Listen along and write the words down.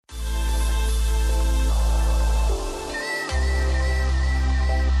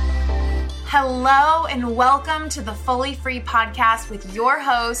Hello and welcome to the Fully Free Podcast with your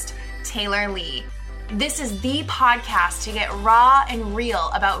host, Taylor Lee. This is the podcast to get raw and real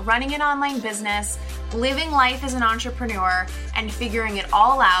about running an online business, living life as an entrepreneur, and figuring it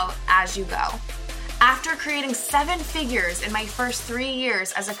all out as you go. After creating 7 figures in my first 3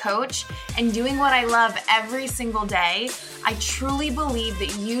 years as a coach and doing what I love every single day, I truly believe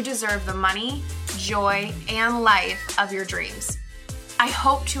that you deserve the money, joy, and life of your dreams. I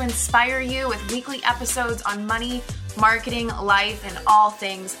hope to inspire you with weekly episodes on money, marketing, life, and all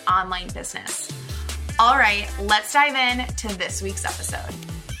things online business. All right, let's dive in to this week's episode.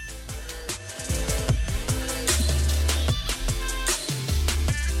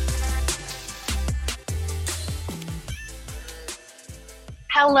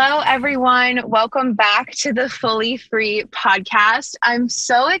 Hello, everyone. Welcome back to the Fully Free Podcast. I'm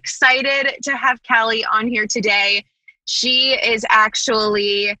so excited to have Callie on here today. She is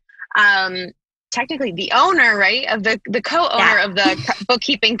actually technically the owner, right, of the co-owner of the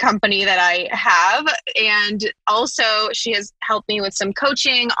bookkeeping company that I have. And also she has helped me with some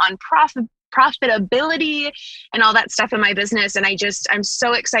coaching on profitability and all that stuff in my business. And I'm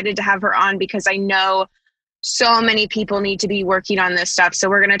so excited to have her on because I know so many people need to be working on this stuff. So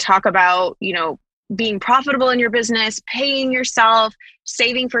we're going to talk about, being profitable in your business, paying yourself,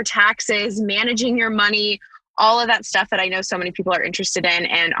 saving for taxes, managing your money, all of that stuff that I know so many people are interested in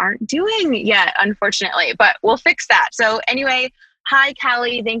and aren't doing yet, unfortunately, but we'll fix that. So anyway, hi,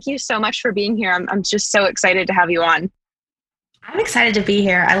 Callie. Thank you so much for being here. I'm just so excited to have you on. I'm excited to be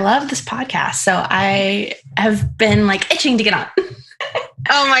here. I love this podcast. So I have been itching to get on.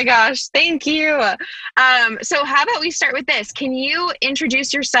 Oh my gosh. Thank you. So how about we start with this? Can you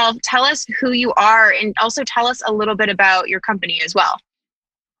introduce yourself? Tell us who you are and also tell us a little bit about your company as well.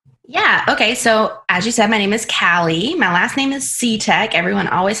 Yeah. Okay. So as you said, my name is Callie. My last name is C-Tech. Everyone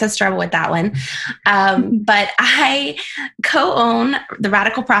always has trouble with that one. But I co-own the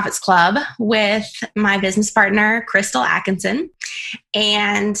Radical Profits Club with my business partner, Crystal Atkinson.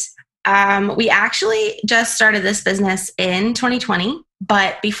 And we actually just started this business in 2020.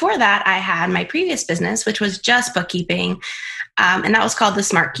 But before that, I had my previous business, which was just bookkeeping. And that was called The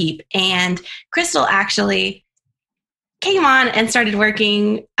Smart Keep. And Crystal actually came on and started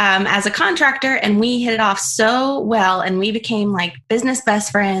working as a contractor, and we hit it off so well, and we became business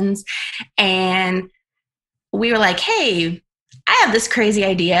best friends. And we were like, hey, I have this crazy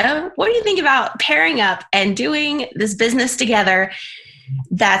idea. What do you think about pairing up and doing this business together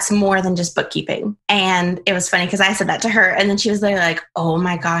that's more than just bookkeeping? And it was funny because I said that to her, and then she was there like, oh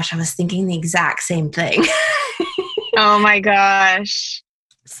my gosh, I was thinking the exact same thing. Oh my gosh.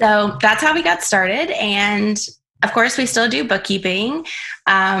 So that's how we got started. And of course, we still do bookkeeping,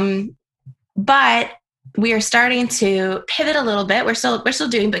 but we are starting to pivot a little bit. We're still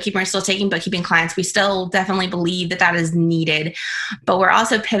doing bookkeeping. We're still taking bookkeeping clients. We still definitely believe that is needed, but we're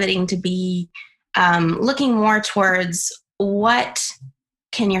also pivoting to be looking more towards what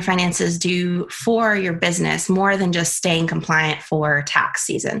can your finances do for your business more than just staying compliant for tax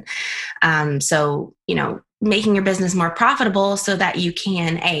season. So, making your business more profitable so that you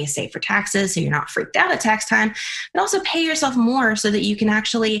can save for taxes so you're not freaked out at tax time, but also pay yourself more so that you can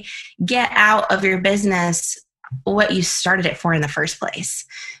actually get out of your business what you started it for in the first place.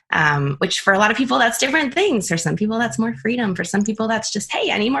 Which for a lot of people, that's different things. For some people, that's more freedom. For some people, that's just,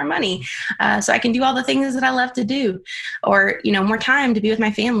 hey, I need more money so I can do all the things that I love to do, or, more time to be with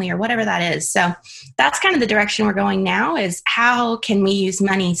my family or whatever that is. So that's kind of the direction we're going now, is how can we use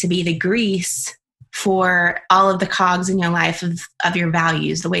money to be the grease for all of the cogs in your life of your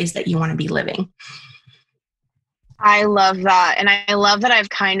values, the ways that you want to be living. I love that. And I love that I've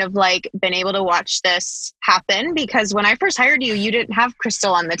kind of been able to watch this happen, because when I first hired you, you didn't have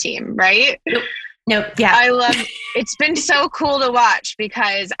Crystal on the team, right? Nope. Yeah. It's been so cool to watch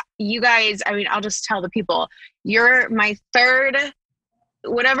because you guys, I'll just tell the people, you're my third,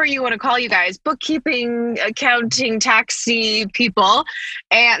 whatever you want to call you guys, bookkeeping, accounting, taxi people,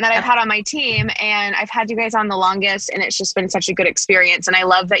 and that I've had on my team. And I've had you guys on the longest, and it's just been such a good experience. And I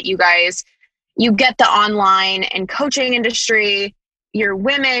love that you guys, you get the online and coaching industry, you're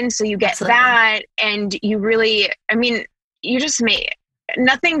women, so you get Absolutely. That. And you really, you just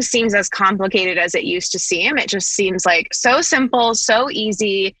nothing seems as complicated as it used to seem. It just seems so simple, so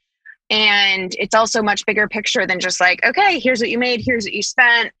easy. And it's also much bigger picture than just okay, here's what you made, here's what you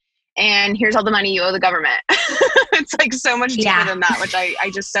spent, and here's all the money you owe the government. It's so much deeper than that, which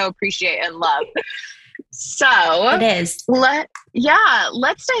I just so appreciate and love. So it is.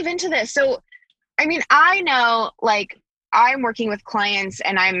 Let's dive into this. So, I know I'm working with clients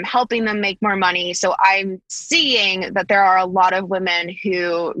and I'm helping them make more money. So I'm seeing that there are a lot of women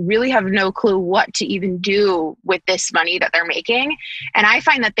who really have no clue what to even do with this money that they're making. And I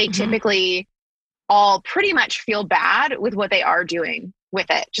find that they typically all pretty much feel bad with what they are doing with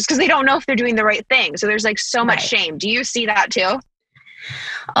it, just because they don't know if they're doing the right thing. So there's like so much shame. Do you see that too?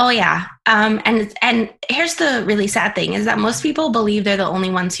 Oh yeah. And here's the really sad thing is that most people believe they're the only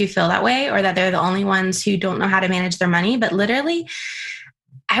ones who feel that way, or that they're the only ones who don't know how to manage their money. But literally,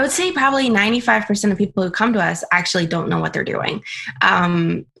 I would say probably 95% of people who come to us actually don't know what they're doing.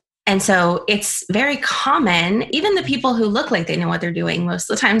 And so it's very common, even the people who look like they know what they're doing, most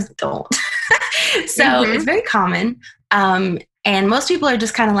of the times don't. So it's very common. And most people are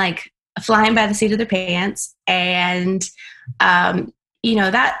just kind of like flying by the seat of their pants. And,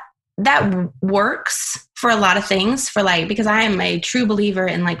 that works for a lot of things because I am a true believer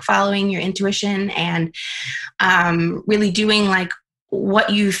in like following your intuition and really doing like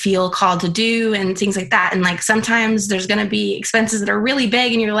what you feel called to do and things like that. And like sometimes there's going to be expenses that are really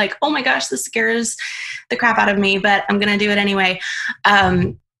big and you're like, oh my gosh, this scares the crap out of me, but I'm going to do it anyway.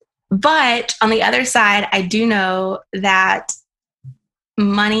 But on the other side, I do know that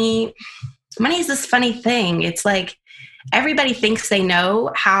money is this funny thing. It's like everybody thinks they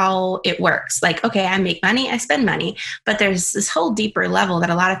know how it works. Like, okay, I make money, I spend money, but there's this whole deeper level that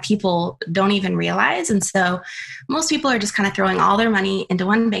a lot of people don't even realize. And so most people are just kind of throwing all their money into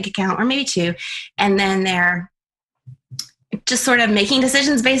one bank account or maybe two, and then they're just sort of making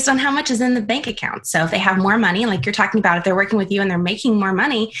decisions based on how much is in the bank account. So if they have more money, like you're talking about, if they're working with you and they're making more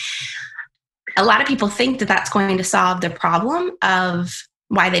money, a lot of people think that that's going to solve the problem of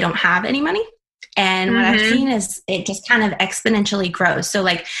why they don't have any money. And what I've seen is it just kind of exponentially grows. So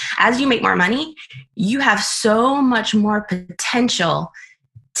like, as you make more money, you have so much more potential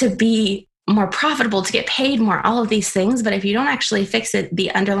to be more profitable, to get paid more, all of these things. But if you don't actually fix it,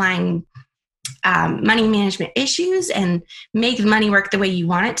 the underlying money management issues and make the money work the way you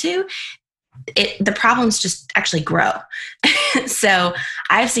want it to, the problems just actually grow. So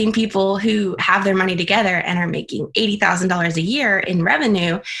I've seen people who have their money together and are making $80,000 a year in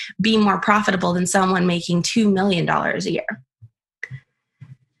revenue be more profitable than someone making $2 million a year.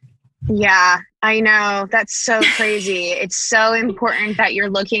 Yeah, I know. That's so crazy. It's so important that you're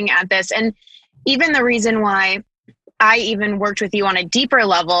looking at this. And even the reason why I even worked with you on a deeper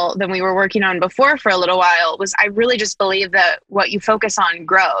level than we were working on before for a little while was I really just believe that what you focus on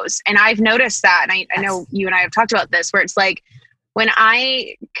grows. And I've noticed that, and I know you and I have talked about this, where it's like when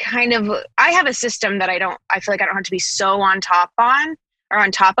I have a system that I feel like I don't have to be so on top of,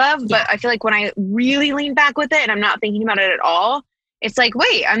 but I feel like when I really lean back with it and I'm not thinking about it at all, it's like,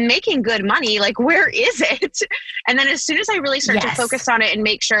 wait, I'm making good money. Like, where is it? And then as soon as I really start to focus on it and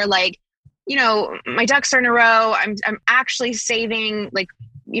make sure like, my ducks are in a row. I'm actually saving,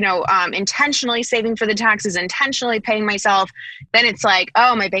 intentionally saving for the taxes, intentionally paying myself. Then it's like,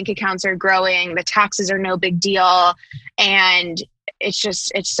 oh, my bank accounts are growing. The taxes are no big deal. And it's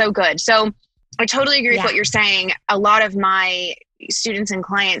so good. So I totally agree with what you're saying. A lot of my students and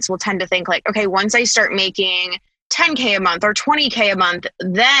clients will tend to think like, okay, once I start making $10K a month or $20K a month,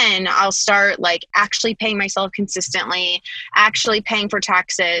 then I'll start like actually paying myself consistently, actually paying for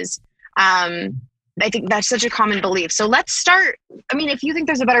taxes. I think that's such a common belief. So let's start. I mean, if you think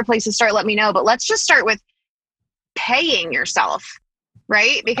there's a better place to start, let me know, but let's just start with paying yourself,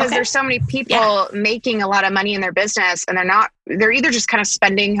 right? Because there's so many people making a lot of money in their business and they're either just kind of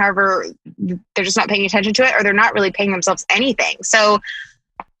spending however, they're just not paying attention to it, or they're not really paying themselves anything. So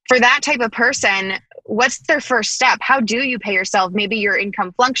for that type of person, what's their first step? How do you pay yourself? Maybe your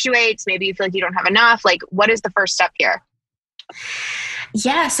income fluctuates. Maybe you feel like you don't have enough. Like, what is the first step here?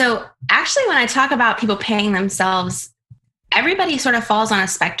 Yeah. So actually, when I talk about people paying themselves, everybody sort of falls on a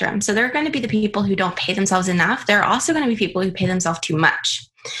spectrum. So there are going to be the people who don't pay themselves enough. There are also going to be people who pay themselves too much.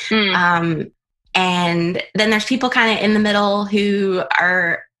 And then there's people kind of in the middle who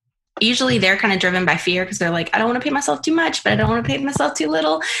are usually they're kind of driven by fear because they're like, I don't want to pay myself too much, but I don't want to pay myself too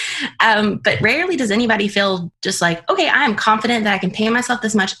little. But rarely does anybody feel just like, okay, I'm confident that I can pay myself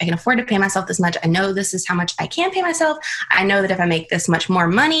this much. I can afford to pay myself this much. I know this is how much I can pay myself. I know that if I make this much more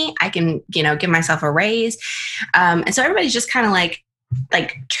money, I can, give myself a raise. And so everybody's just kind of like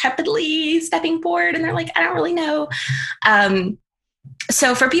trepidly stepping forward and they're like, I don't really know.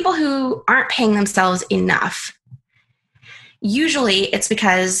 So for people who aren't paying themselves enough, usually it's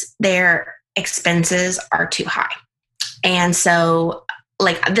because their expenses are too high. And so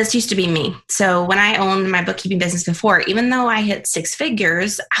this used to be me. So when I owned my bookkeeping business before, even though I hit six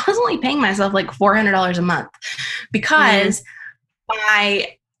figures, I was only paying myself like $400 a month because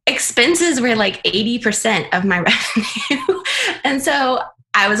my expenses were like 80% of my revenue. And so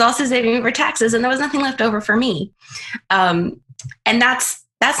I was also saving for taxes and there was nothing left over for me. And that's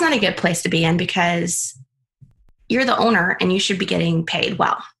not a good place to be in, because you're the owner and you should be getting paid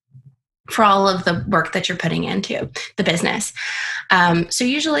well for all of the work that you're putting into the business. So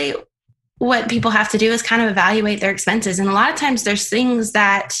usually what people have to do is kind of evaluate their expenses. And a lot of times there's things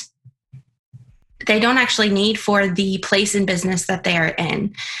that they don't actually need for the place in business that they are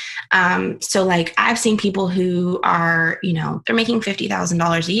in. So like I've seen people who are, they're making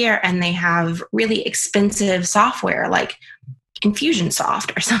 $50,000 a year and they have really expensive software like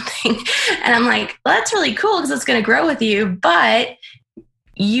Infusionsoft or something. And I'm like, well, that's really cool because it's going to grow with you, but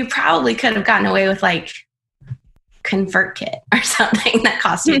you probably could have gotten away with like ConvertKit or something that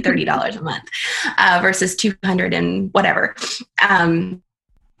costs you $30 a month versus $200 and whatever.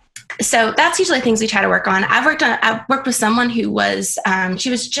 So that's usually things we try to work on. I've worked with someone who was, she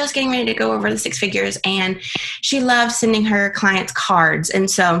was just getting ready to go over the 6 figures and she loved sending her clients cards.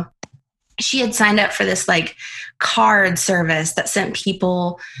 And so she had signed up for this like card service that sent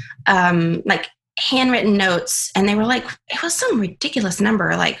people like handwritten notes. And they were like, it was some ridiculous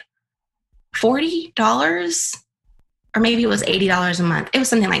number, like $40 or maybe it was $80 a month. It was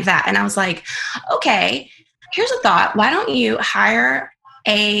something like that. And I was like, okay, here's a thought. Why don't you hire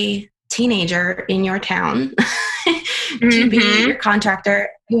a teenager in your town to be your contractor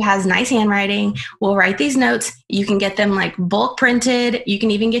who has nice handwriting, will write these notes. You can get them like bulk printed. You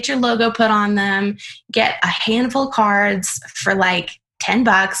can even get your logo put on them, get a handful of cards for like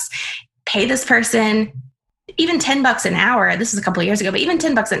 $10, pay this person even $10 an hour. This was a couple of years ago, but even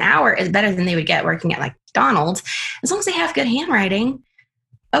 $10 an hour is better than they would get working at like McDonald's. As long as they have good handwriting,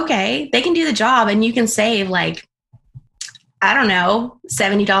 okay, they can do the job and you can save like, I don't know,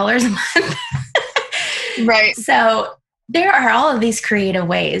 $70 a month. Right. So there are all of these creative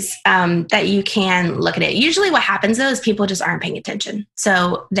ways that you can look at it. Usually what happens though is people just aren't paying attention.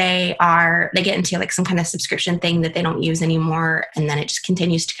 So they get into like some kind of subscription thing that they don't use anymore. And then it just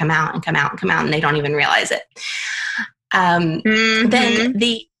continues to come out and come out and come out and they don't even realize it. Then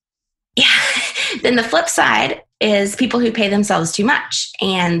the flip side is people who pay themselves too much.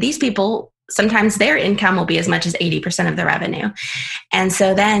 And these people, sometimes their income will be as much as 80% of the revenue. And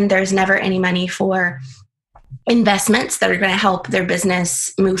so then there's never any money for investments that are going to help their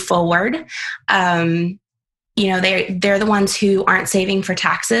business move forward. They're the ones who aren't saving for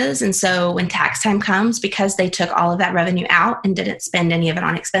taxes. And so when tax time comes, because they took all of that revenue out and didn't spend any of it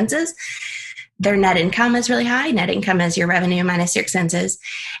on expenses, their net income is really high. Net income is your revenue minus your expenses.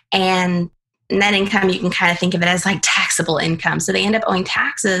 And net income, you can kind of think of it as like taxable income. So they end up owing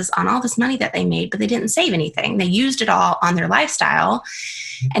taxes on all this money that they made, but they didn't save anything. They used it all on their lifestyle.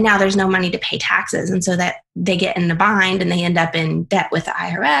 And now there's no money to pay taxes. And so that they get in a bind and they end up in debt with the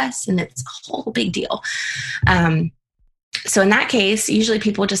IRS. And it's a whole big deal. So in that case, usually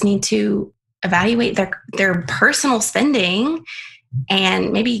people just need to evaluate their personal spending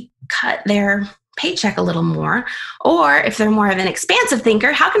and maybe cut their paycheck a little more. Or if they're more of an expansive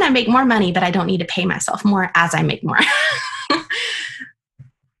thinker, how can I make more money, but I don't need to pay myself more as I make more?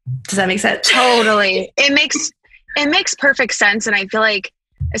 Does that make sense? Totally. It makes perfect sense. And I feel like,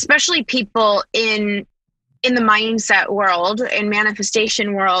 especially people in the mindset world and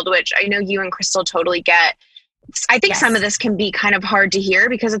manifestation world, which I know you and Crystal totally get, I think some of this can be kind of hard to hear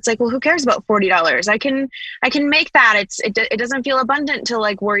because it's like, well, who cares about $40? I can make that. It doesn't feel abundant to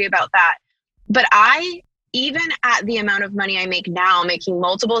like worry about that. But even at the amount of money I make now, making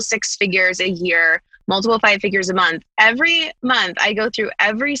multiple 6 figures a year, multiple 5 figures a month, every month I go through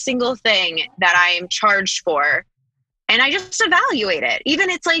every single thing that I am charged for. And I just evaluate it. Even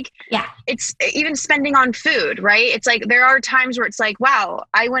it's even spending on food, right? It's like, there are times where it's like, wow,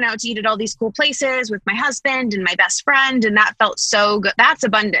 I went out to eat at all these cool places with my husband and my best friend. And that felt so good. That's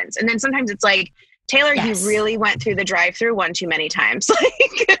abundance. And then sometimes it's like, Taylor, you really went through the drive-through one too many times.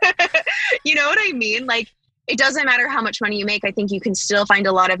 Like, you know what I mean? Like, it doesn't matter how much money you make. I think you can still find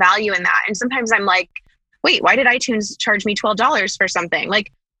a lot of value in that. And sometimes I'm like, wait, why did iTunes charge me $12 for something?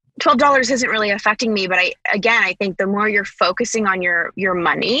 Like, $12 isn't really affecting me. But I think the more you're focusing on your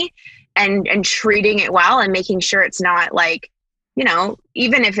money and treating it well and making sure it's not like,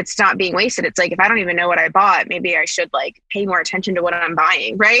 even if it's not being wasted, it's like, if I don't even know what I bought, maybe I should like pay more attention to what I'm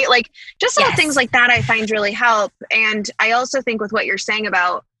buying, right? Like just little things like that I find really help. And I also think with what you're saying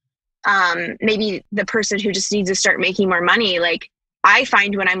about maybe the person who just needs to start making more money, like I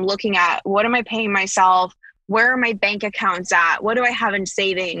find when I'm looking at what am I paying myself, where are my bank accounts at, what do I have in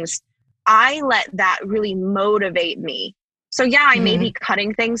savings, I let that really motivate me. So I may be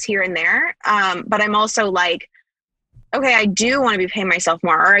cutting things here and there, but I'm also like, okay, I do want to be paying myself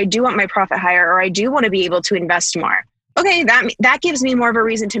more, or I do want my profit higher, or I do want to be able to invest more. Okay, that gives me more of a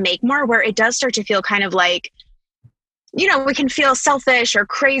reason to make more, where it does start to feel kind of like, we can feel selfish or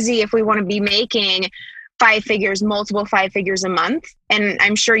crazy if we want to be making multiple five figures a month. And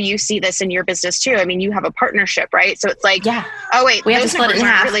I'm sure you see this in your business too. I mean, you have a partnership, right? So it's like, yeah. Oh wait, we have to split it in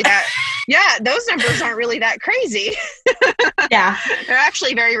half. Really that. Yeah, those numbers aren't really that crazy. Yeah. They're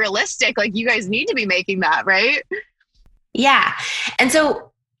actually very realistic. Like, you guys need to be making that, right? Yeah. And so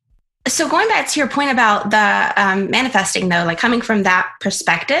going back to your point about the manifesting, though, like coming from that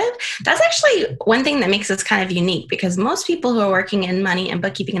perspective, that's actually one thing that makes us kind of unique, because most people who are working in money and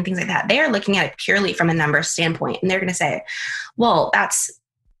bookkeeping and things like that, they are looking at it purely from a numbers standpoint. And they're going to say, well,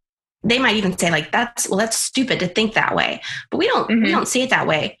 they might even say like, that's stupid to think that way. But we don't see it that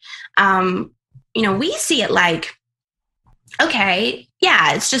way. We see it like, okay,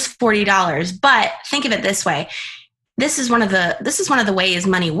 yeah, it's just $40, but think of it this way. This is one of the ways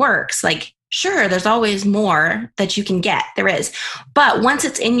money works. Like, sure, there's always more that you can get. There is. But once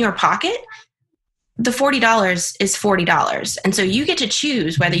it's in your pocket, the $40 is $40. And so you get to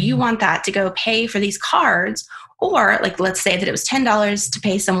choose whether you want that to go pay for these cards, or like, let's say that it was $10 to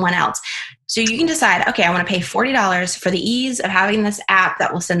pay someone else. So you can decide, okay, I want to pay $40 for the ease of having this app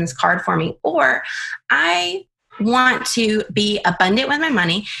that will send this card for me, or I want to be abundant with my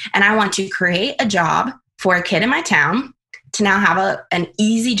money and I want to create a job for a kid in my town to now have an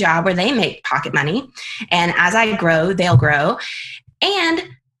easy job where they make pocket money. And as I grow, they'll grow. And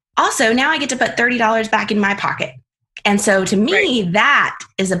also now I get to put $30 back in my pocket. And so to me, right, that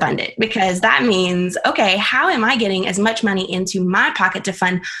is abundant, because that means, okay, how am I getting as much money into my pocket to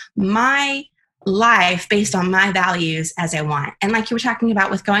fund my life based on my values as I want? And like you were talking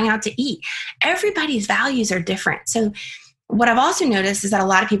about with going out to eat, everybody's values are different. So what I've also noticed is that a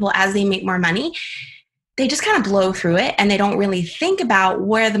lot of people, as they make more money, they just kind of blow through it and they don't really think about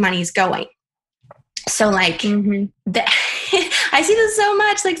where the money is going. So like, I see this so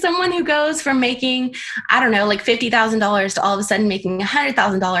much, like someone who goes from making, I don't know, like $50,000 to all of a sudden making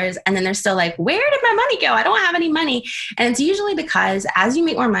 $100,000. And then they're still like, where did my money go? I don't have any money. And it's usually because as you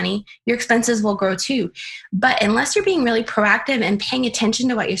make more money, your expenses will grow too. But unless you're being really proactive and paying attention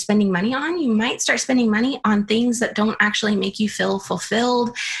to what you're spending money on, you might start spending money on things that don't actually make you feel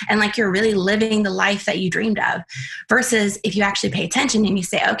fulfilled and like you're really living the life that you dreamed of. Versus if you actually pay attention and you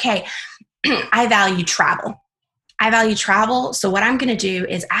say, okay, I value travel. So what I'm going to do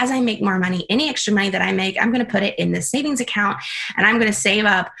is, as I make more money, any extra money that I make, I'm going to put it in this savings account and I'm going to save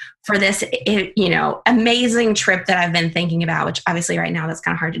up for this, amazing trip that I've been thinking about, which obviously right now that's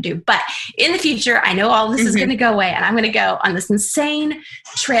kind of hard to do. But in the future, I know all this is going to go away and I'm going to go on this insane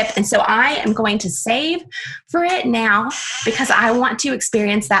trip. And so I am going to save for it now because I want to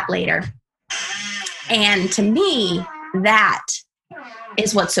experience that later. And to me, that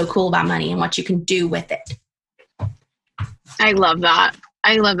is what's so cool about money and what you can do with it. I love that.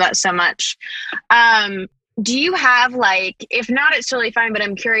 I love that so much. Do you have if not, it's totally fine, but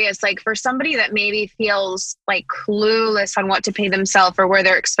I'm curious, for somebody that maybe feels clueless on what to pay themselves or where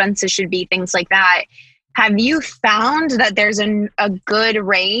their expenses should be, things like that. Have you found that there's a good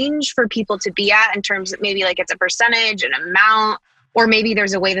range for people to be at in terms of maybe it's a percentage, an amount, or maybe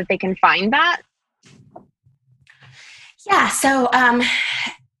there's a way that they can find that? Yeah. So,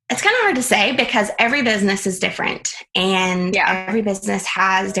 it's kind of hard to say because every business is different and every business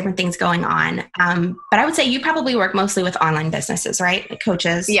has different things going on. But I would say you probably work mostly with online businesses, right? Like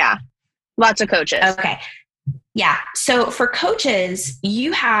coaches. Yeah. Lots of coaches. Okay. Yeah. So for coaches,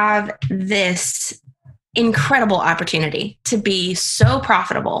 you have this incredible opportunity to be so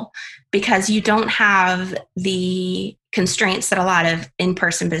profitable because you don't have the constraints that a lot of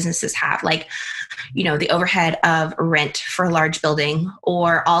in-person businesses have, the overhead of rent for a large building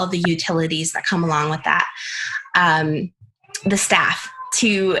or all of the utilities that come along with that, the staff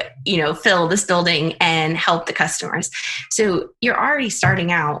to, fill this building and help the customers. So you're already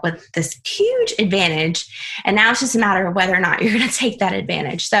starting out with this huge advantage. And now it's just a matter of whether or not you're going to take that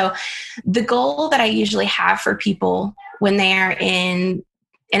advantage. So the goal that I usually have for people when they are in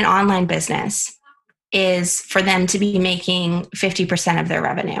an online business is for them to be making 50% of their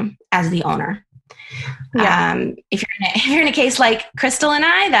revenue as the owner. Yeah. If you're in a case like Crystal and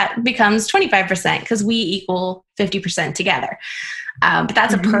I, that becomes 25% because we equal 50% together. But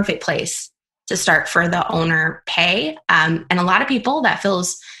that's a perfect place to start for the owner pay. And a lot of people that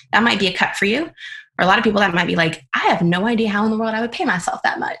might be a cut for you, or a lot of people that might be like, I have no idea how in the world I would pay myself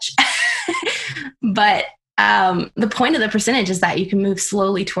that much. But the point of the percentage is that you can move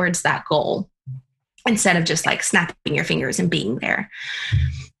slowly towards that goal instead of just snapping your fingers and being there.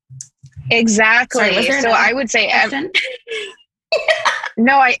 Exactly. Sorry, was there So another I would say, question?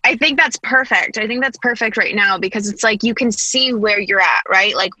 no, I think that's perfect. I think that's perfect right now because it's like you can see where you're at,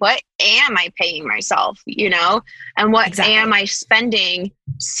 right? Like, what am I paying myself, and what am Exactly. I spending?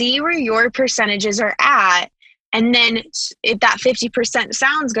 See where your percentages are at. And then if that 50%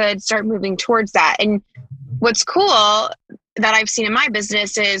 sounds good, start moving towards that. And what's cool that I've seen in my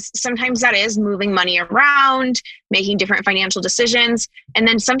business is sometimes that is moving money around, making different financial decisions. And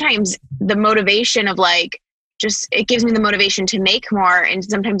then sometimes the motivation of like, just it gives me the motivation to make more. And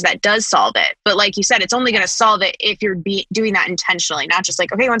sometimes that does solve it. But like you said, it's only going to solve it if you're doing that intentionally, not just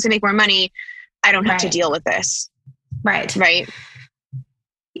like, okay, once I make more money, I don't have to deal with this. Right. Right.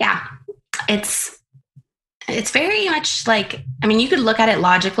 Yeah. It's very much like, I mean, you could look at it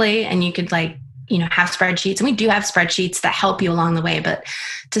logically and you could like, have spreadsheets, and we do have spreadsheets that help you along the way, but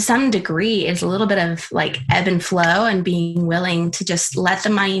to some degree it's a little bit of like ebb and flow and being willing to just let the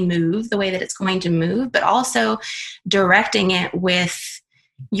money move the way that it's going to move, but also directing it with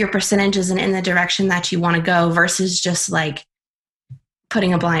your percentages and in the direction that you want to go versus just like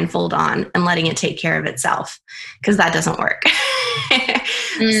putting a blindfold on and letting it take care of itself, because that doesn't work.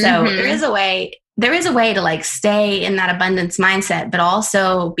 Mm-hmm. So there is a way to like stay in that abundance mindset, but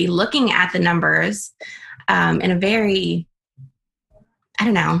also be looking at the numbers in a very, I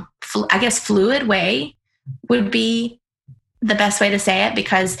don't know, I guess fluid way would be the best way to say it,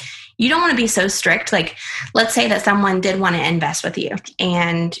 because you don't want to be so strict. Like, let's say that someone did want to invest with you,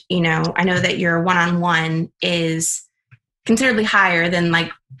 and, I know that your one-on-one is considerably higher than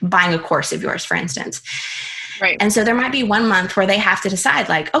like buying a course of yours, for instance. Right. And so there might be 1 month where they have to decide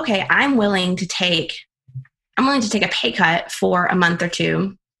like, okay, I'm willing to take a pay cut for a month or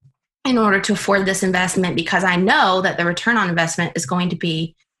two in order to afford this investment, because I know that the return on investment is going to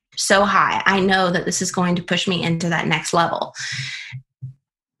be so high. I know that this is going to push me into that next level.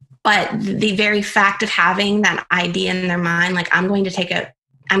 But the very fact of having that idea in their mind, like I'm going to take a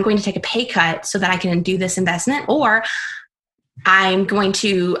pay cut so that I can do this investment, or I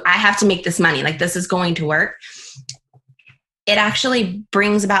have to make this money, like this is going to work. It actually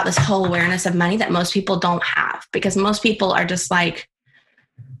brings about this whole awareness of money that most people don't have, because most people are just like,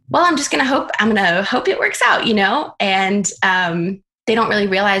 well, I'm going to hope it works out, and they don't really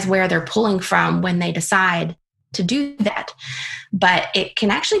realize where they're pulling from when they decide to do that. But it can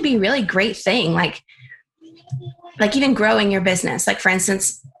actually be a really great thing. Like even growing your business, like for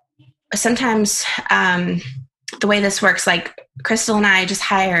instance, sometimes the way this works, like Crystal and I just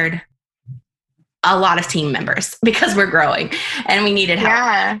hired a lot of team members because we're growing and we needed help.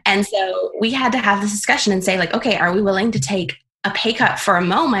 Yeah. And so we had to have this discussion and say like, okay, are we willing to take a pay cut for a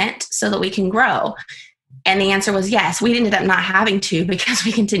moment so that we can grow? And the answer was yes. We ended up not having to because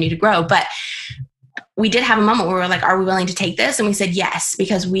we continue to grow. But we did have a moment where we were like, are we willing to take this? And we said yes,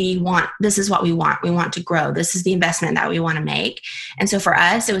 because this is what we want. We want to grow. This is the investment that we want to make. And so for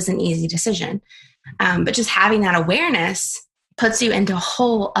us, it was an easy decision. But just having that awareness puts you into a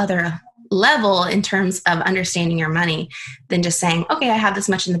whole other level in terms of understanding your money than just saying, okay, I have this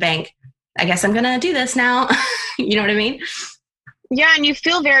much in the bank. I guess I'm going to do this now. You know what I mean? Yeah. And you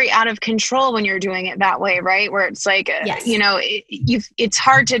feel very out of control when you're doing it that way, right? Where it's like, yes. It's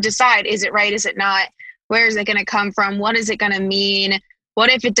hard to decide. Is it right? Is it not? Where is it going to come from? What is it going to mean? What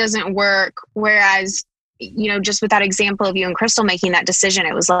if it doesn't work? Whereas, just with that example of you and Crystal making that decision,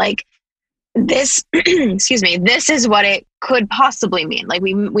 it was like, this, excuse me, this is what it could possibly mean. Like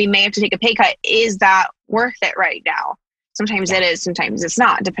we may have to take a pay cut. Is that worth it right now? Sometimes it is, sometimes it's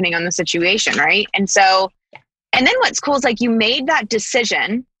not, depending on the situation. Right. And so, and then what's cool is like you made that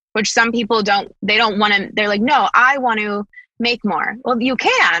decision, which some people they don't want to, they're like, no, I want to make more. Well, you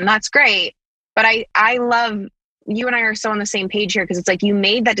can, that's great. But I love, you and I are so on the same page here, because it's like you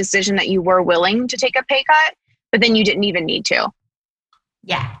made that decision that you were willing to take a pay cut, but then you didn't even need to.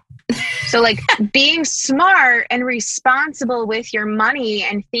 Yeah. So like being smart and responsible with your money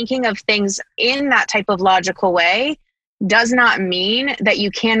and thinking of things in that type of logical way does not mean that you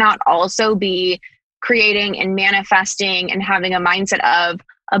cannot also be creating and manifesting and having a mindset of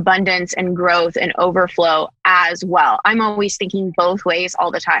abundance and growth and overflow as well. I'm always thinking both ways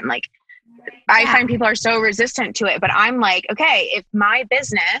all the time. Like I find people are so resistant to it, but I'm like, okay, if my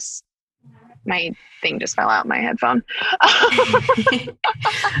business, my thing just fell out my headphone.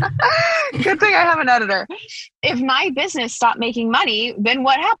 Good thing I have an editor. If my business stopped making money, then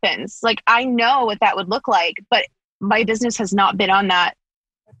what happens? Like, I know what that would look like, but my business has not been on that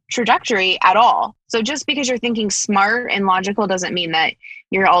trajectory at all. So just because you're thinking smart and logical doesn't mean that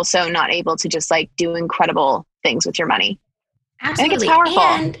you're also not able to just like do incredible things with your money. Absolutely. I think it's powerful.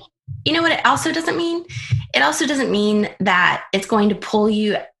 And you know what it also doesn't mean it also doesn't mean that it's going to pull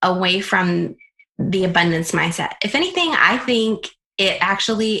you away from the abundance mindset. If anything, I think it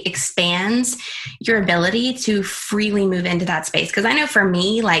actually expands your ability to freely move into that space. Because I know for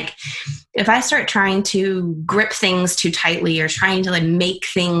me, like if I start trying to grip things too tightly or trying to like make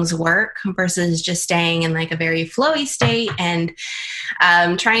things work versus just staying in like a very flowy state and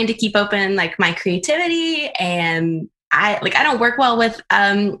trying to keep open like my creativity, and I don't work well with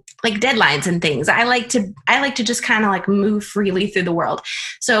like deadlines and things. I like to just kind of like move freely through the world.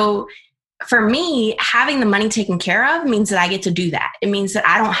 So for me, having the money taken care of means that I get to do that. It means that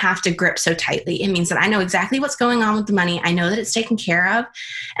I don't have to grip so tightly. It means that I know exactly what's going on with the money. I know that it's taken care of.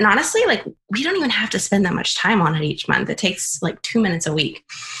 And honestly, like we don't even have to spend that much time on it each month. It takes like 2 minutes a week.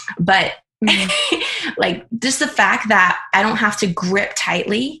 But like just the fact that I don't have to grip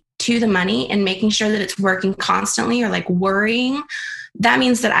tightly to the money and making sure that it's working constantly or like worrying, that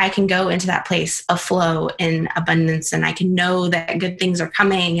means that I can go into that place of flow and abundance, and I can know that good things are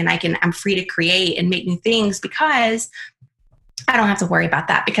coming, and I'm free to create and make new things because I don't have to worry about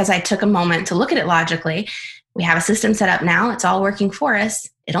that, because I took a moment to look at it logically. We have a system set up now. It's all working for us.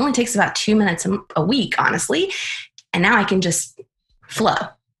 It only takes about 2 minutes a week, honestly. And now I can just flow.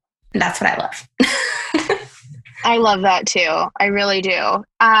 And that's what I love. I love that too. I really do.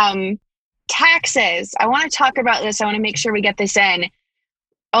 Taxes. I want to talk about this. I want to make sure we get this in.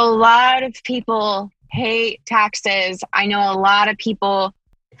 A lot of people hate taxes. I know a lot of people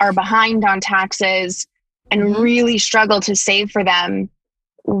are behind on taxes and really struggle to save for them.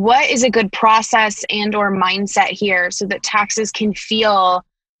 What is a good process and or mindset here so that taxes can feel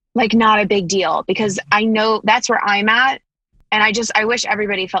like not a big deal? Because I know that's where I'm at. And I wish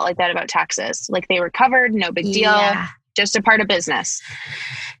everybody felt like that about taxes. Like they were covered, no big deal, just a part of business.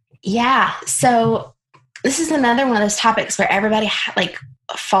 Yeah. So this is another one of those topics where everybody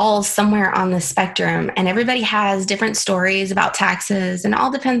falls somewhere on the spectrum, and everybody has different stories about taxes, and it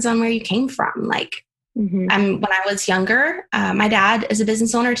all depends on where you came from. Like when I was younger, my dad is a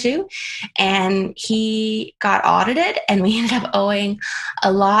business owner too, and he got audited, and we ended up owing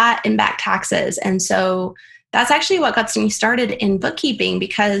a lot in back taxes. And so that's actually what got me started in bookkeeping,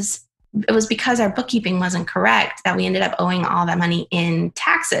 because it was because our bookkeeping wasn't correct that we ended up owing all that money in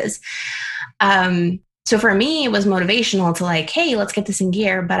taxes. So for me, it was motivational to like, hey, let's get this in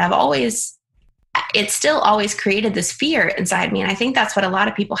gear. But it's still always created this fear inside me. And I think that's what a lot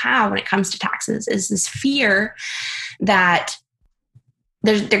of people have when it comes to taxes, is this fear that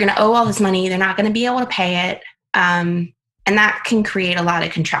they're going to owe all this money. They're not going to be able to pay it. And that can create a lot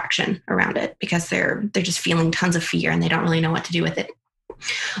of contraction around it, because they're just feeling tons of fear and they don't really know what to do with it.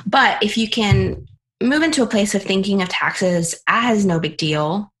 But if you can move into a place of thinking of taxes as no big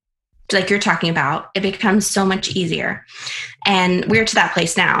deal, like you're talking about, it becomes so much easier. And we're to that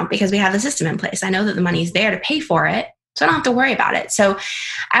place now because we have the system in place. I know that the money is there to pay for it, so I don't have to worry about it. So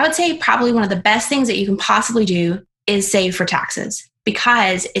I would say probably one of the best things that you can possibly do is save for taxes,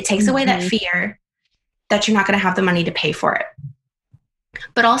 because it takes away that fear that you're not going to have the money to pay for it.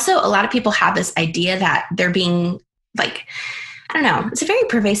 But also a lot of people have this idea that they're being like, I don't know, it's a very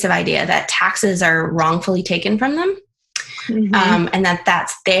pervasive idea that taxes are wrongfully taken from them. And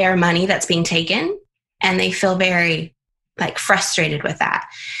that's their money that's being taken, and they feel very like frustrated with that.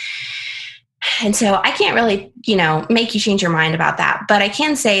 And so I can't really, make you change your mind about that, but I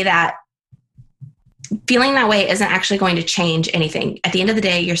can say that feeling that way isn't actually going to change anything. At the end of the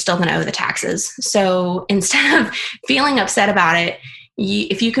day, you're still going to owe the taxes. So instead of feeling upset about it,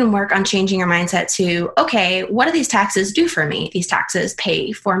 if you can work on changing your mindset to, okay, what do these taxes do for me? These taxes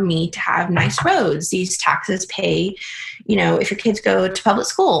pay for me to have nice roads. These taxes pay, if your kids go to public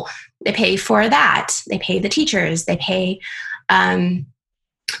school, they pay for that. They pay the teachers. They pay the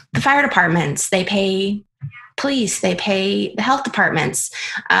fire departments. They pay police. They pay the health departments.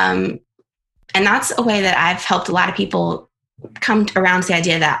 And that's a way that I've helped a lot of people come around to the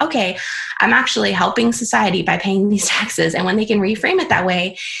idea that, okay, I'm actually helping society by paying these taxes. And when they can reframe it that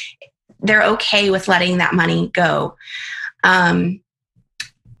way, they're okay with letting that money go.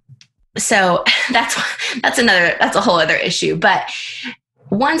 So that's a whole other issue. But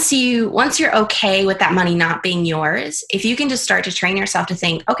once you're okay with that money not being yours, if you can just start to train yourself to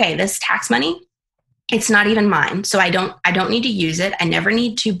think, okay, this tax money, it's not even mine. So I don't need to use it. I never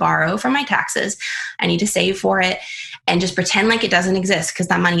need to borrow from my taxes. I need to save for it and just pretend like it doesn't exist because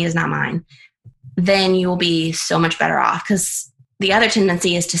that money is not mine. Then you will be so much better off, because the other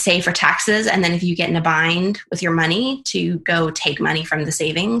tendency is to save for taxes. And then if you get in a bind with your money, to go take money from the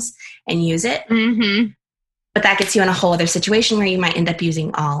savings and use it. But that gets you in a whole other situation where you might end up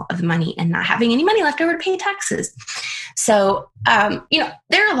using all of the money and not having any money left over to pay taxes. So,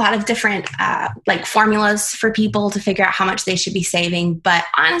 there are a lot of different like formulas for people to figure out how much they should be saving. But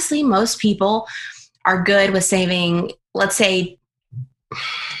honestly, most people are good with saving, let's say,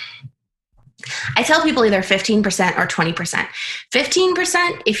 I tell people either 15% or 20%.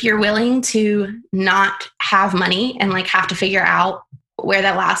 15% if you're willing to not have money and like have to figure out where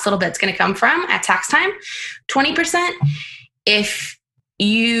that last little bit's going to come from at tax time. 20% if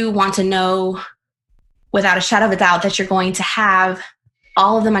you want to know without a shadow of a doubt that you're going to have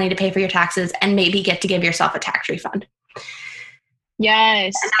all of the money to pay for your taxes and maybe get to give yourself a tax refund.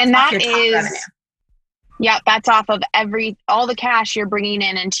 Yes. And that is revenue. Yeah, that's off of all the cash you're bringing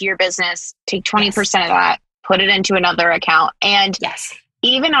in into your business. Take 20% of that, put it into another account. And yes,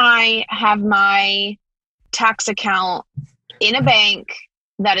 even I have my tax account in a bank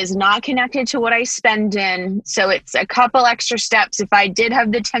that is not connected to what I spend in. So it's a couple extra steps. If I did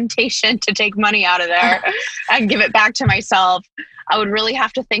have the temptation to take money out of there and give it back to myself, I would really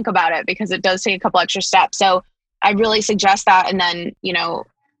have to think about it because it does take a couple extra steps. So I really suggest that. And then,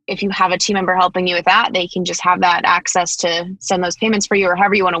 if you have a team member helping you with that, they can just have that access to send those payments for you or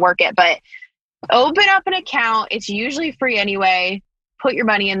however you want to work it. But open up an account. It's usually free anyway. Put your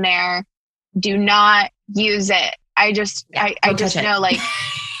money in there. Do not use it. I just know like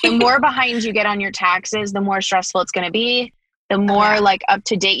the more behind you get on your taxes, the more stressful it's going to be. The more like up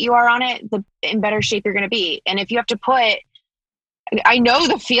to date you are on it, the in better shape you're going to be. And if you have to I know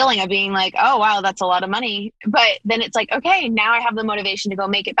the feeling of being like, oh, wow, that's a lot of money. But then it's like, okay, now I have the motivation to go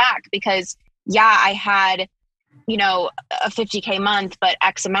make it back because I had, a 50K month, but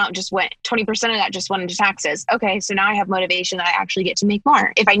X amount 20% of that just went into taxes. Okay. So now I have motivation that I actually get to make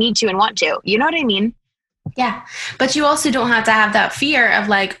more if I need to and want to, you know what I mean? Yeah. But you also don't have to have that fear of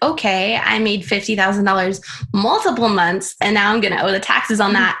like, okay, I made $50,000 multiple months and now I'm going to owe the taxes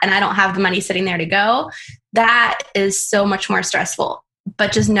on that. And I don't have the money sitting there to go. That is so much more stressful.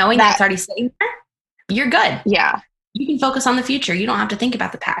 But just knowing that it's already sitting there, you're good. Yeah. You can focus on the future. You don't have to think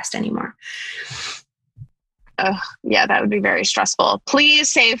about the past anymore. Yeah, that would be very stressful.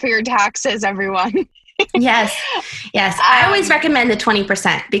 Please save for your taxes, everyone. Yes. I always recommend the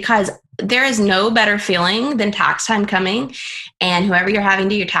 20% because there is no better feeling than tax time coming and whoever you're having to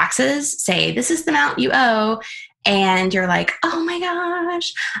do your taxes say, this is the amount you owe. And you're like, oh my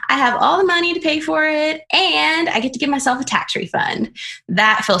gosh, I have all the money to pay for it. And I get to give myself a tax refund.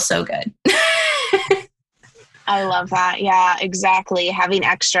 That feels so good. I love that. Yeah, exactly. Having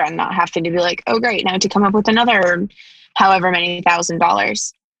extra and not having to be like, oh, great. Now to come up with another however many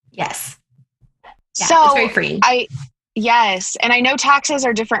 $1,000. Yes. Yeah, so it's very freeing. Yes. And I know taxes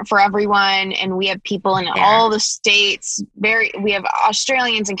are different for everyone. And we have people in all the states, we have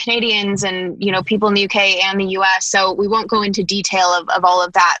Australians and Canadians and, people in the UK and the US. So we won't go into detail of all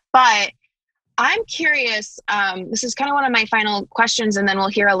of that, but I'm curious. This is kind of one of my final questions, and then we'll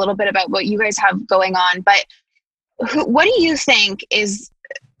hear a little bit about what you guys have going on. But what do you think is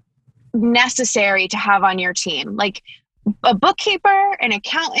necessary to have on your team? Like a bookkeeper, an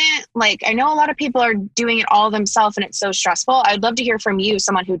accountant? Like I know a lot of people are doing it all themselves and it's so stressful. I'd love to hear from you,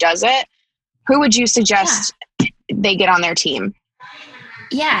 someone who does it. Who would you suggest they get on their team?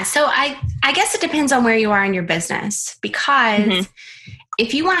 Yeah. So I guess it depends on where you are in your business because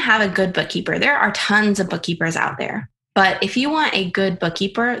if you want to have a good bookkeeper, there are tons of bookkeepers out there. But if you want a good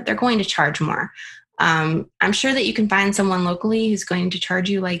bookkeeper, they're going to charge more. I'm sure that you can find someone locally who's going to charge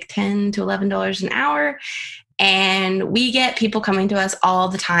you like $10 to $11 an hour. And we get people coming to us all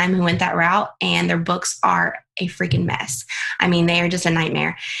the time who went that route and their books are a freaking mess. I mean, they are just a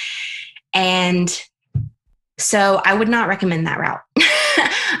nightmare. And so I would not recommend that route.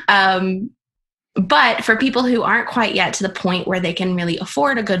 But for people who aren't quite yet to the point where they can really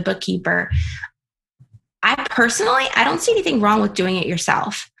afford a good bookkeeper, I don't see anything wrong with doing it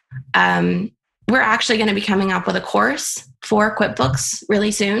yourself. We're actually going to be coming up with a course for QuickBooks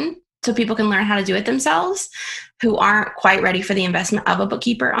really soon so people can learn how to do it themselves who aren't quite ready for the investment of a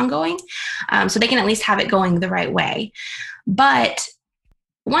bookkeeper ongoing. So they can at least have it going the right way. But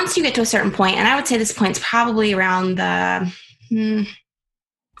once you get to a certain point, and I would say this point's probably around I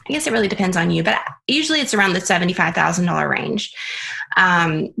guess it really depends on you, but usually it's around the $75,000 range.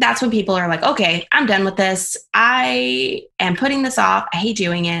 That's when people are like, okay, I'm done with this. I am putting this off. I hate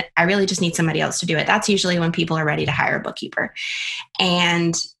doing it. I really just need somebody else to do it. That's usually when people are ready to hire a bookkeeper.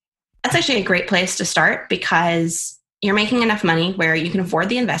 And that's actually a great place to start because you're making enough money where you can afford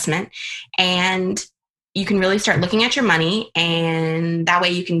the investment and you can really start looking at your money. And that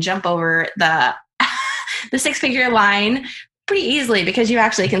way you can jump over the 6-figure line pretty easily because you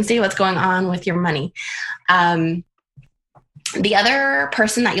actually can see what's going on with your money. The other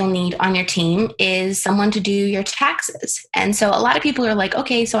person that you'll need on your team is someone to do your taxes. And so a lot of people are like,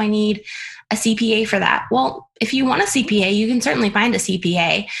 okay, so I need a CPA for that. Well, if you want a CPA, you can certainly find a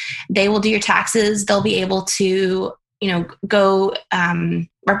CPA. They will do your taxes. They'll be able to, go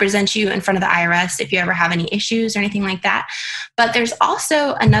represent you in front of the IRS if you ever have any issues or anything like that. But there's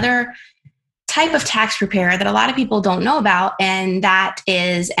also another type of tax preparer that a lot of people don't know about, and that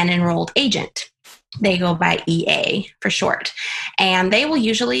is an enrolled agent. They go by EA for short. And they will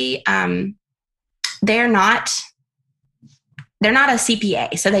usually, they're not a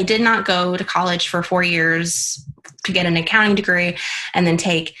CPA. So they did not go to college for 4 years to get an accounting degree and then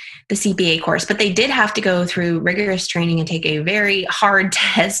take the CPA course. But they did have to go through rigorous training and take a very hard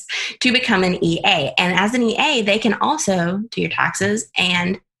test to become an EA. And as an EA, they can also do your taxes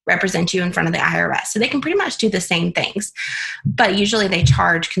and represent you in front of the IRS. So they can pretty much do the same things, but usually they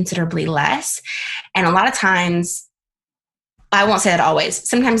charge considerably less. And a lot of times, I won't say that always,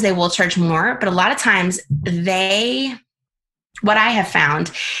 sometimes they will charge more, but a lot of times what I have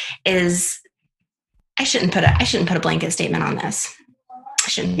found is, I shouldn't put a blanket statement on this.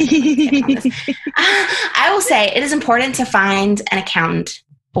 I will say it is important to find an accountant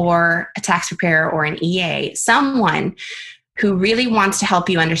or a tax preparer or an EA, someone who really wants to help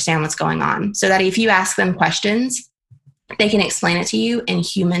you understand what's going on, so that if you ask them questions, they can explain it to you in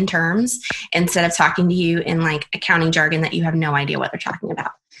human terms instead of talking to you in like accounting jargon that you have no idea what they're talking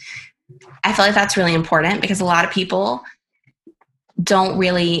about. I feel like that's really important because a lot of people don't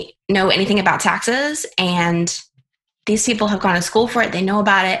really know anything about taxes, and these people have gone to school for it. They know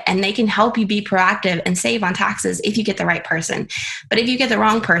about it, and they can help you be proactive and save on taxes if you get the right person. But if you get the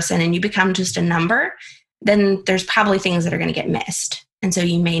wrong person and you become just a number, then there's probably things that are going to get missed. And so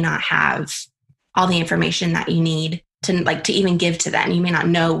you may not have all the information that you need to even give to them. You may not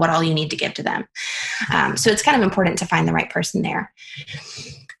know what all you need to give to them. So it's kind of important to find the right person there.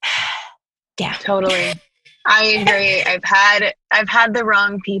 Yeah. Totally. I agree. I've had the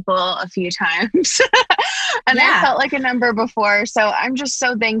wrong people a few times and I felt like a number before. So I'm just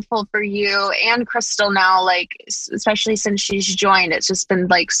so thankful for you and Crystal now, like, especially since she's joined, it's just been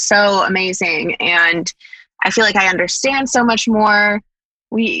like so amazing. And I feel like I understand so much more.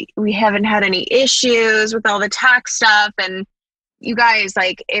 We haven't had any issues with all the tax stuff. And you guys,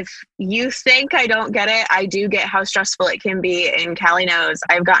 like, if you think I don't get it, I do get how stressful it can be. And Callie knows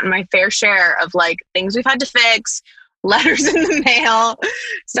I've gotten my fair share of like things we've had to fix, letters in the mail,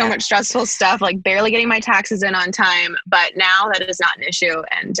 so much stressful stuff, like barely getting my taxes in on time. But now that is not an issue.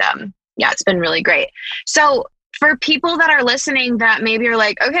 And it's been really great. So for people that are listening that maybe are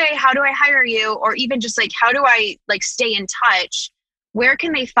like, okay, how do I hire you? Or even just like, how do I like stay in touch? Where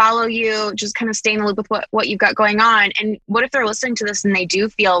can they follow you? Just kind of stay in the loop with what you've got going on. And what if they're listening to this and they do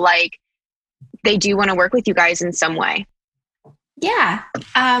feel like they do want to work with you guys in some way? Yeah.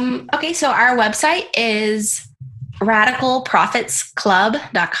 Okay. So our website is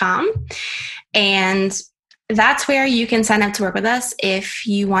radicalprofitsclub.com. And that's where you can sign up to work with us if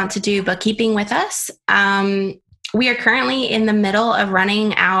you want to do bookkeeping with us. We are currently in the middle of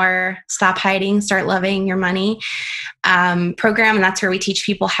running our Stop Hiding, Start Loving Your Money program. And that's where we teach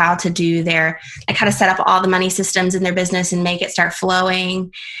people how to do how to set up all the money systems in their business and make it start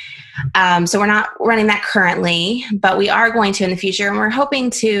flowing. So we're not running that currently, but we are going to in the future. And we're hoping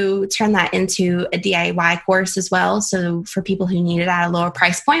to turn that into a DIY course as well. So for people who need it at a lower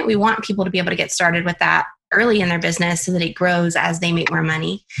price point, we want people to be able to get started with that early in their business so that it grows as they make more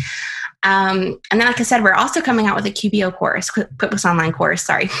money. And then, like I said, we're also coming out with a QBO course, QuickBooks Online course.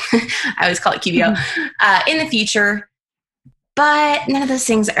 Sorry. I always call it QBO in the future, but none of those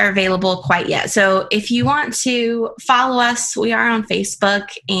things are available quite yet. So if you want to follow us, we are on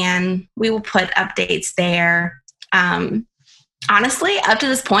Facebook and we will put updates there. Honestly, up to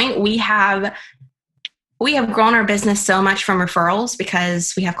this point, we have grown our business so much from referrals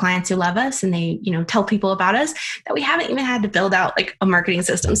because we have clients who love us and they, tell people about us that we haven't even had to build out like a marketing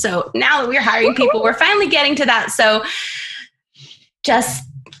system. So now that we're hiring people, we're finally getting to that. So just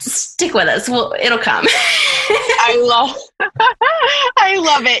stick with us. It'll come. I love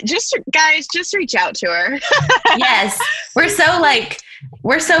it. Just reach out to her. Yes. We're so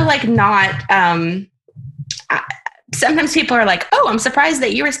not, sometimes people are like, oh, I'm surprised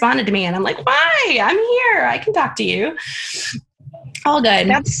that you responded to me. And I'm like, why? I'm here. I can talk to you. All good.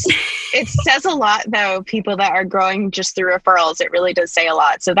 It says a lot though, people that are growing just through referrals. It really does say a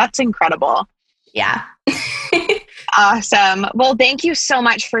lot. So that's incredible. Yeah. Awesome. Well, thank you so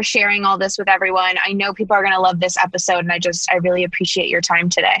much for sharing all this with everyone. I know people are going to love this episode and I really appreciate your time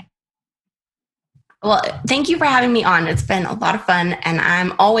today. Well, thank you for having me on. It's been a lot of fun, and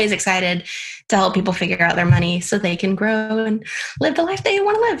I'm always excited to help people figure out their money so they can grow and live the life they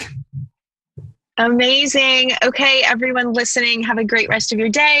want to live. Amazing. Okay, everyone listening, have a great rest of your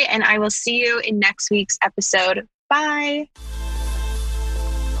day, and I will see you in next week's episode. Bye.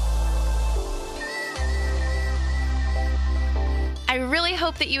 I really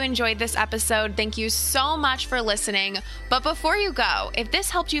hope that you enjoyed this episode. Thank you so much for listening. But before you go, if this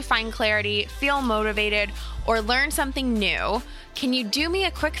helped you find clarity, feel motivated, or learn something new, can you do me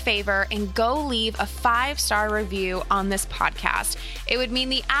a quick favor and go leave a 5-star review on this podcast? It would mean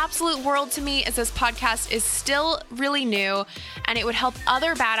the absolute world to me, as this podcast is still really new, and it would help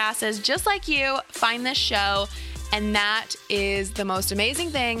other badasses just like you find this show. And that is the most amazing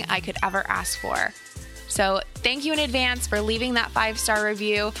thing I could ever ask for. So thank you in advance for leaving that 5-star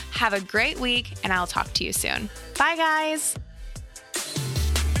review. Have a great week, and I'll talk to you soon. Bye, guys.